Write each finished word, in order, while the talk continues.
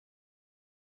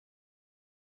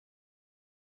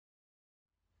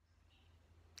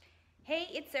Hey,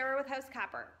 it's Sarah with House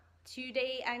Copper.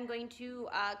 Today I'm going to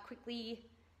quickly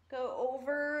go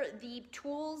over the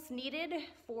tools needed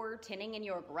for tinning in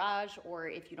your garage, or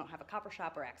if you don't have a copper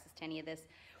shop or access to any of this,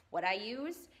 what I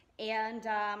use. And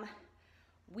I'm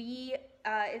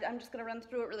just gonna run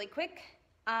through it really quick.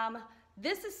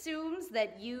 This assumes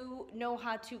that you know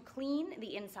how to clean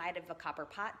the inside of a copper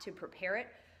pot to prepare it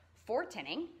for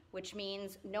tinning, which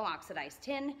means no oxidized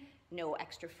tin, no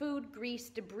extra food, grease,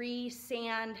 debris,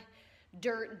 sand,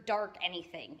 dirt, dark,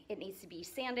 anything. It needs to be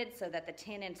sanded so that the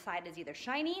tin inside is either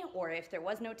shiny, or if there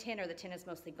was no tin or the tin is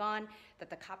mostly gone, that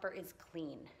the copper is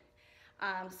clean.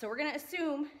 So we're gonna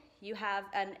assume you have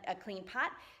a clean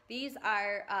pot. These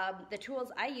are the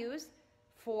tools I use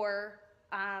for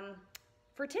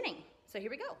tinning. So here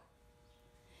we go.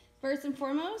 First and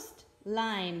foremost,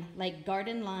 lime, like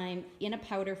garden lime, in a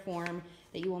powder form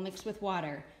that you will mix with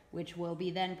water, which will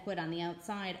be then put on the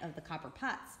outside of the copper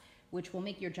pots, which will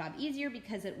make your job easier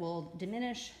because it will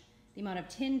diminish the amount of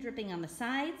tin dripping on the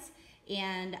sides,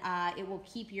 and it will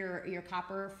keep your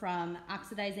copper from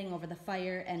oxidizing over the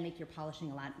fire and make your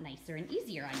polishing a lot nicer and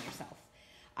easier on yourself.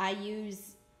 I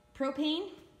use propane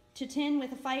to tin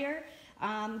with a fire.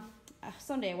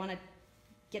 Someday I want to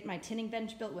get my tinning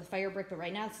bench built with fire brick, but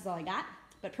right now this is all I got.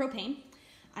 But propane.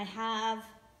 I have,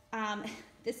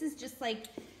 this is just like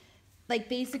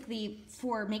basically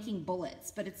for making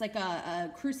bullets, but it's like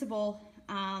a crucible,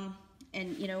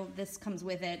 and you know, this comes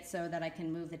with it so that I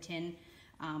can move the tin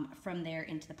from there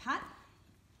into the pot.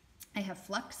 I have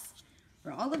flux.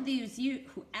 For all of these you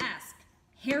who ask,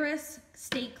 Harris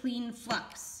Stay Clean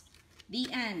Flux. The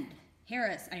end.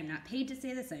 Harris, I am not paid to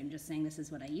say this, I'm just saying this is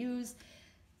what I use.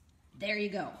 There you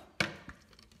go.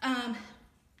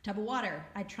 Tub of water.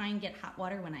 I try and get hot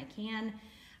water when I can.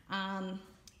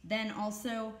 Then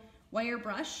also wire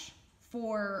brush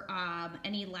for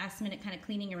any last minute kind of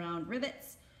cleaning around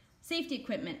rivets. Safety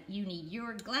equipment. You need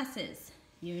your glasses.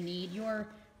 You need your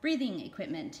breathing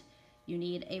equipment. You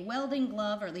need a welding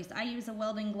glove, or at least I use a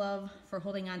welding glove for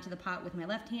holding onto the pot with my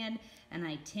left hand, and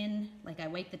I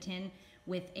wipe the tin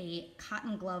with a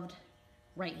cotton gloved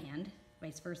right hand,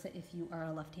 vice versa if you are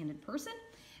a left-handed person.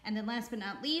 And then last but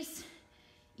not least,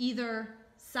 either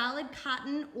solid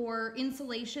cotton or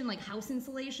insulation, like house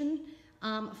insulation,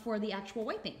 for the actual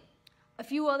wiping. A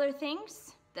few other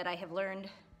things that I have learned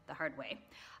the hard way.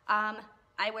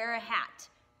 I wear a hat.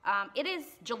 It is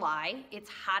July, it's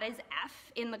hot as F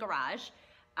in the garage.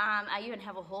 I even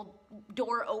have a whole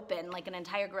door open, like an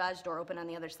entire garage door open on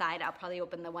the other side. I'll probably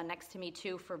open the one next to me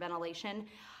too for ventilation,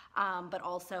 but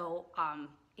also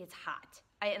it's hot.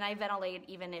 I ventilate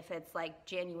even if it's like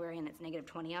January and it's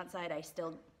 -20 outside. I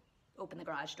still open the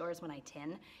garage doors when I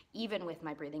tin, even with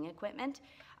my breathing equipment.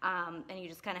 And you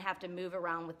just kind of have to move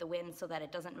around with the wind so that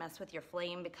it doesn't mess with your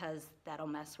flame, because that'll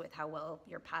mess with how well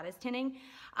your pot is tinning.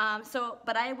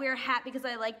 But I wear a hat because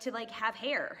I like to have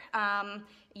hair.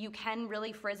 You can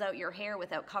really frizz out your hair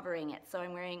without covering it, so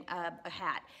I'm wearing a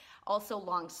hat. Also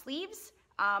long sleeves.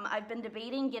 I've been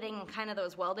debating getting kind of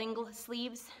those welding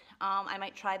sleeves. I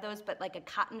might try those, but like a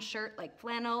cotton shirt, like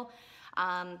flannel,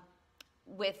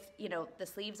 with, you know, the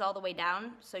sleeves all the way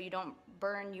down so you don't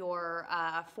burn your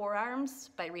forearms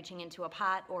by reaching into a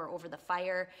pot or over the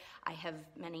fire. I have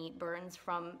many burns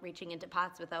from reaching into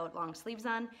pots without long sleeves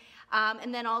on.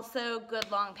 And then also good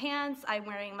long pants. I'm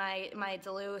wearing my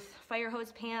Duluth fire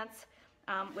hose pants,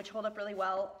 which hold up really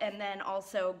well. And then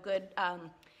also good,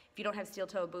 if you don't have steel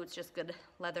toe boots, just good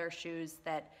leather shoes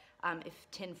that if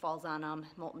tin falls on them,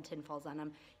 molten tin falls on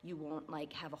them, you won't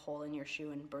like have a hole in your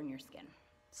shoe and burn your skin.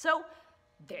 So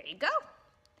there you go.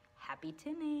 Happy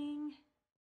tinning.